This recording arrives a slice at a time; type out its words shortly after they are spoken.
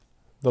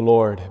The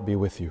Lord be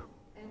with you.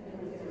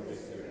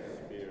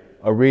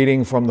 A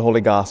reading from the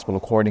Holy Gospel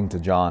according to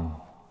John.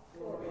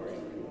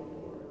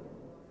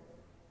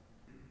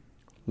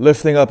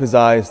 Lifting up his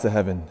eyes to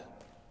heaven,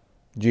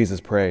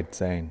 Jesus prayed,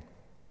 saying,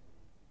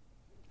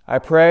 I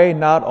pray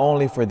not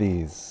only for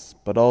these,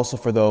 but also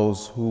for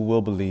those who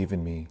will believe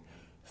in me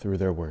through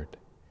their word,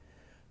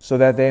 so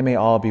that they may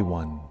all be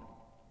one.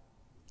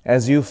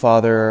 As you,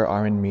 Father,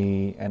 are in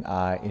me and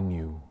I in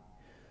you,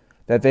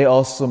 that they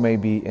also may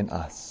be in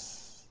us,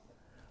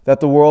 that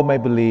the world may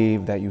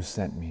believe that you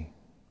sent me.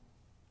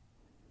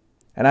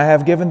 And I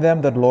have given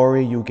them the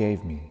glory you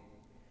gave me,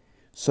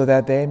 so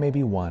that they may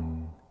be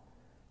one,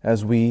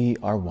 as we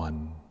are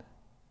one.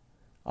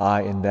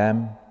 I in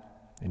them,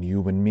 and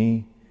you in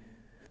me,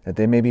 that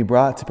they may be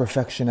brought to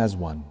perfection as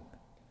one,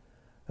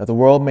 that the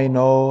world may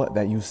know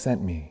that you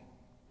sent me,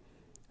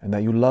 and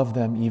that you love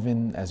them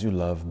even as you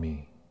love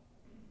me.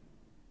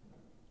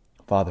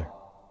 Father,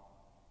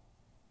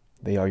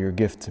 they are your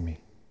gift to me.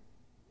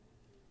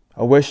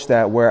 I wish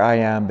that where I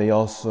am, they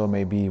also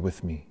may be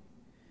with me,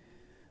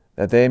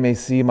 that they may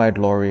see my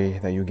glory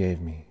that you gave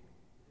me,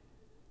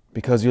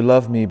 because you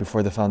loved me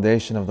before the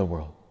foundation of the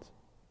world.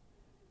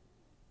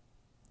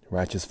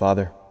 Righteous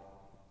Father,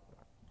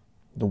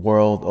 the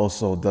world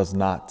also does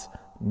not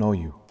know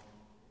you,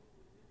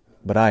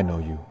 but I know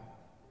you,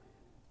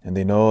 and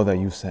they know that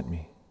you sent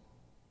me.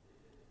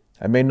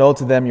 I made known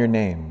to them your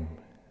name,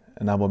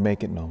 and I will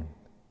make it known,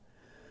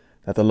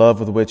 that the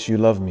love with which you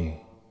love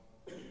me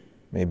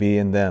may be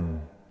in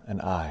them, and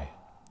I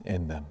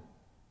in them.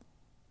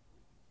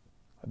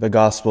 The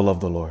Gospel of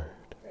the Lord.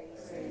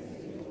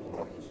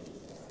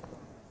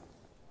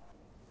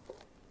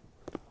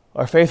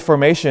 Our faith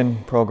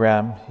formation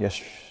program,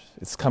 yes,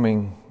 it's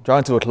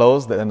drawing to a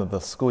close, the end of the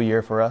school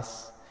year for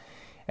us.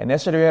 And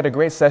yesterday we had a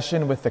great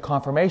session with the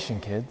confirmation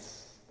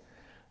kids.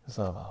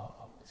 So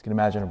you can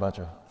imagine a bunch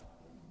of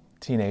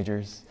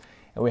teenagers.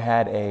 And we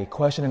had a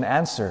question and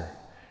answer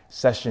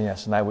session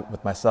yesterday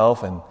with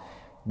myself, and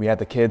we had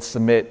the kids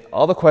submit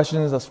all the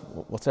questions,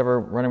 what's ever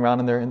running around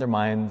in their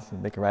minds,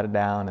 and they could write it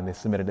down, and they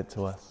submitted it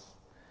to us.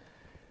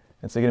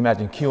 And so you can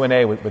imagine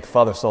Q&A with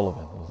Father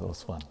Sullivan. It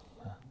was fun.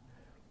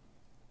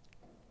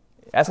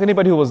 Ask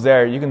anybody who was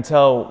there, you can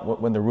tell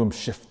when the room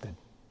shifted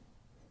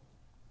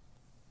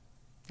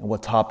and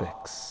what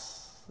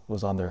topics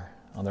was on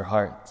their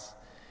hearts.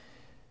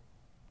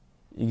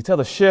 You can tell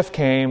the shift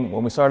came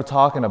when we started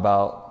talking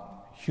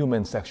about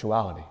human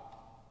sexuality.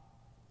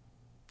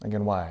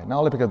 Again, why? Not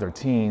only because they're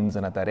teens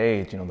and at that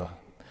age,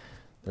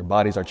 their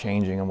bodies are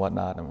changing and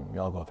whatnot. I mean, we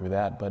all go through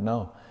that, but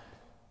no.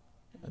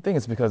 I think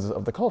it's because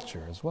of the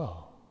culture as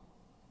well.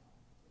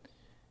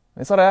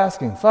 They started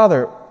asking,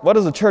 Father, what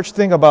does the church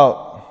think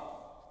about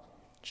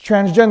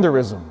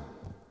transgenderism?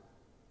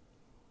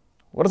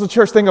 What does the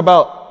church think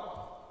about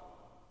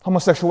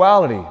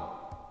homosexuality?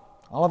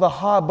 All of the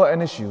hot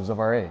button issues of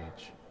our age.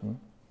 And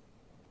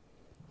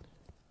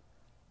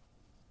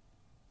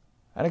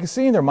I can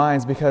see in their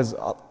minds because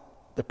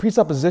the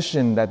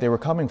presupposition that they were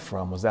coming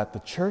from was that the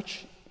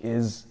church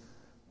is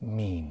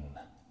mean.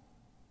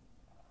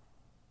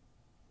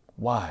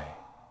 Why?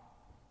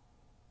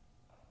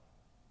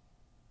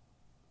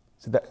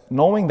 So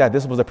knowing that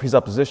this was a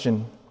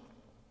presupposition,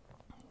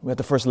 we had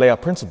to first lay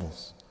out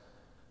principles.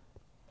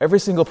 Every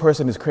single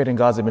person is created in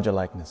God's image and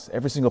likeness.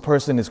 Every single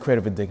person is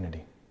created with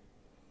dignity.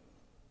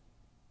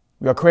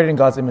 We are created in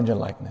God's image and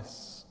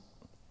likeness.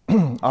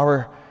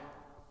 Our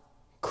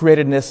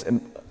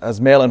createdness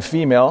as male and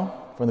female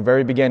from the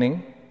very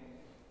beginning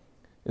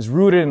is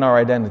rooted in our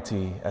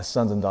identity as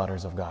sons and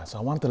daughters of God. So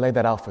I wanted to lay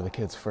that out for the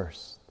kids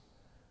first.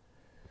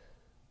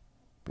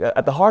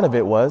 At the heart of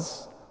it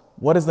was,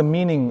 what is the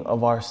meaning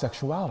of our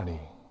sexuality?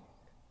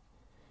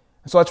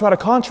 So I try to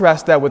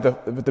contrast that with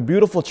the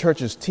beautiful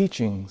church's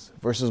teachings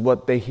versus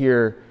what they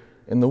hear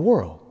in the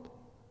world.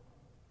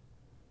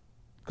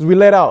 Because we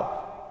laid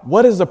out,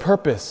 what is the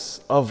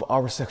purpose of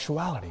our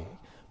sexuality?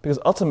 Because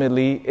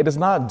ultimately, it is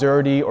not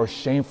dirty or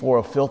shameful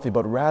or filthy,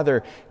 but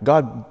rather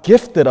God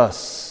gifted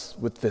us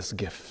with this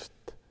gift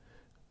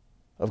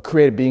of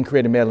being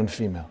created male and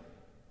female.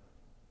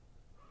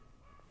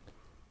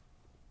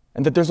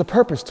 And that there's a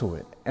purpose to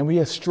it. And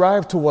we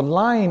strive to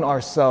align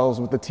ourselves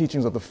with the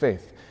teachings of the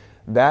faith.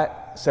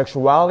 That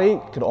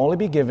sexuality could only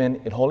be given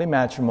in holy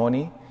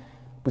matrimony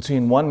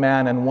between one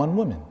man and one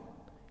woman.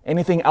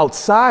 Anything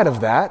outside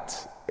of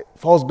that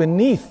falls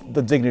beneath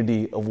the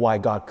dignity of why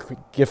God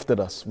gifted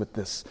us with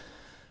this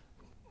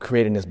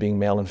creating as being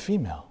male and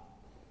female.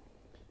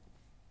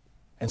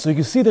 And so you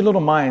can see their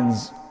little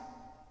minds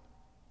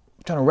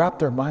trying to wrap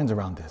their minds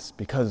around this,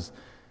 because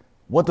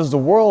what does the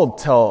world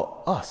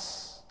tell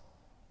us?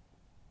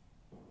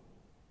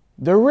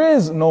 There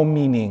is no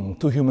meaning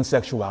to human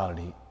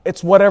sexuality.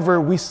 It's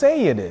whatever we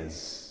say it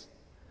is.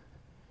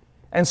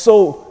 And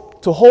so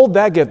to hold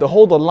that gift, to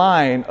hold the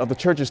line of the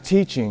church's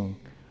teaching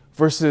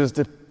versus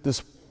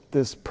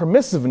this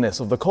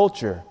permissiveness of the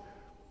culture,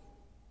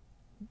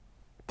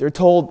 they're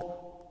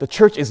told the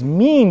church is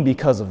mean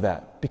because of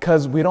that,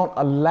 because we don't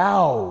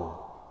allow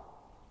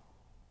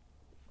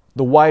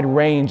the wide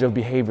range of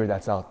behavior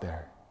that's out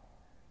there.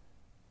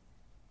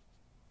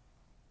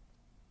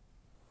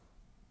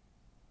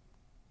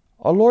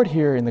 Our Lord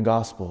here in the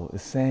gospel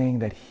is saying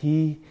that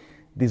he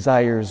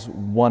desires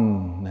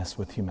oneness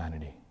with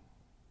humanity,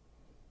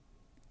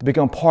 to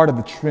become part of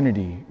the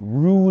Trinity,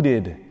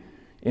 rooted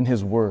in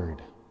his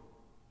word.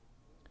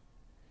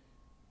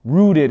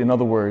 Rooted, in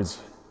other words,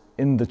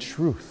 in the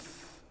truth.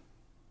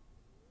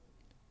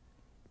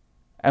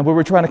 And what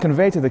we're trying to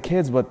convey to the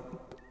kids, but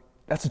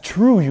that's a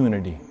true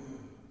unity.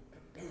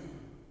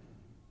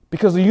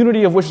 Because the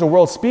unity of which the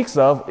world speaks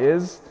of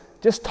is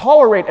just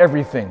tolerate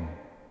everything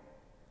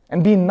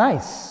and be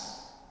nice.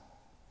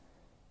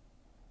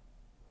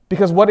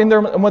 Because what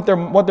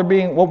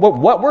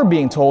we're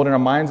being told in our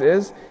minds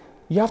is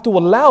you have to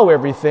allow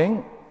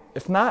everything.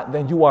 If not,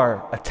 then you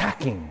are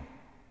attacking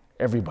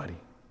everybody.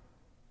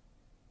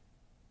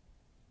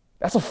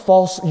 That's a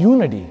false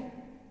unity.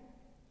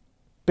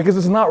 Because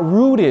it's not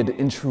rooted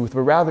in truth,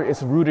 but rather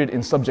it's rooted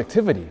in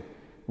subjectivity,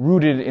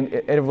 rooted in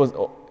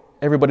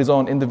everybody's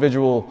own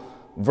individual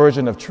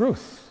version of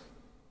truth.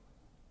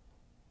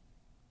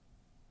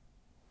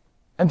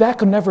 And that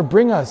could never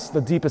bring us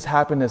the deepest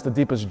happiness, the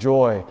deepest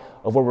joy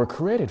of what we're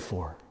created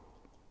for.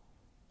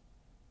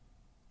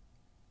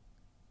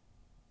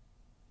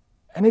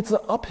 And it's an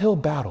uphill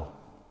battle.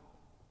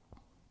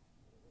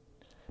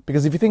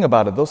 Because if you think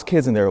about it, those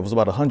kids in there, it was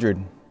about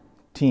 100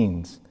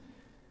 teens.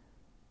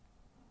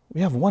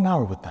 We have 1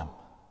 hour with them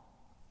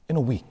in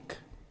a week.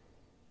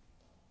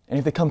 And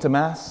if they come to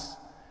Mass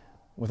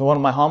with one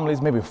of my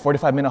homilies, maybe a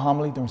 45-minute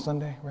homily during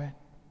Sunday, right?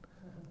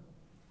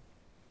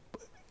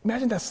 But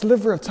imagine that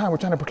sliver of time we're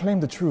trying to proclaim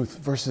the truth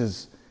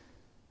versus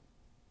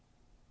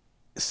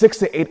 6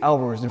 to 8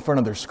 hours in front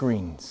of their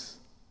screens.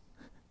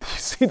 Do you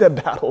see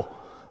that battle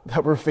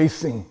that we're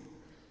facing?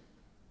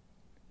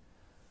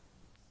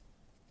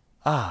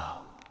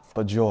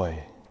 But joy.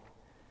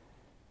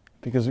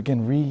 Because we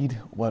can read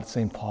what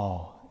St.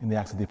 Paul in the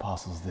Acts of the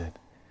Apostles did.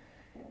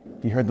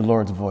 He heard the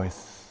Lord's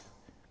voice.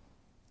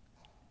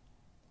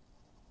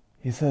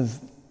 He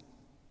says,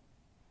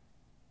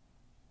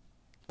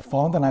 the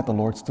following night the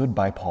Lord stood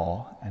by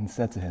Paul and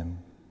said to him,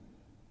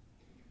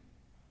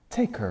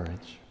 "Take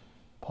courage,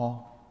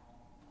 Paul,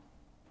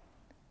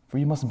 for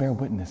you must bear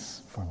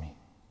witness for me."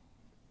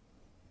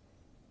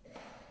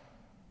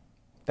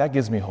 That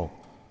gives me hope.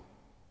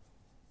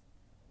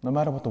 No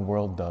matter what the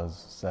world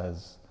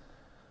says,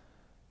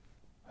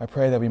 I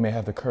pray that we may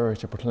have the courage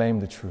to proclaim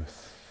the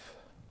truth,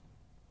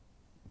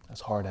 as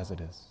hard as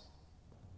it is.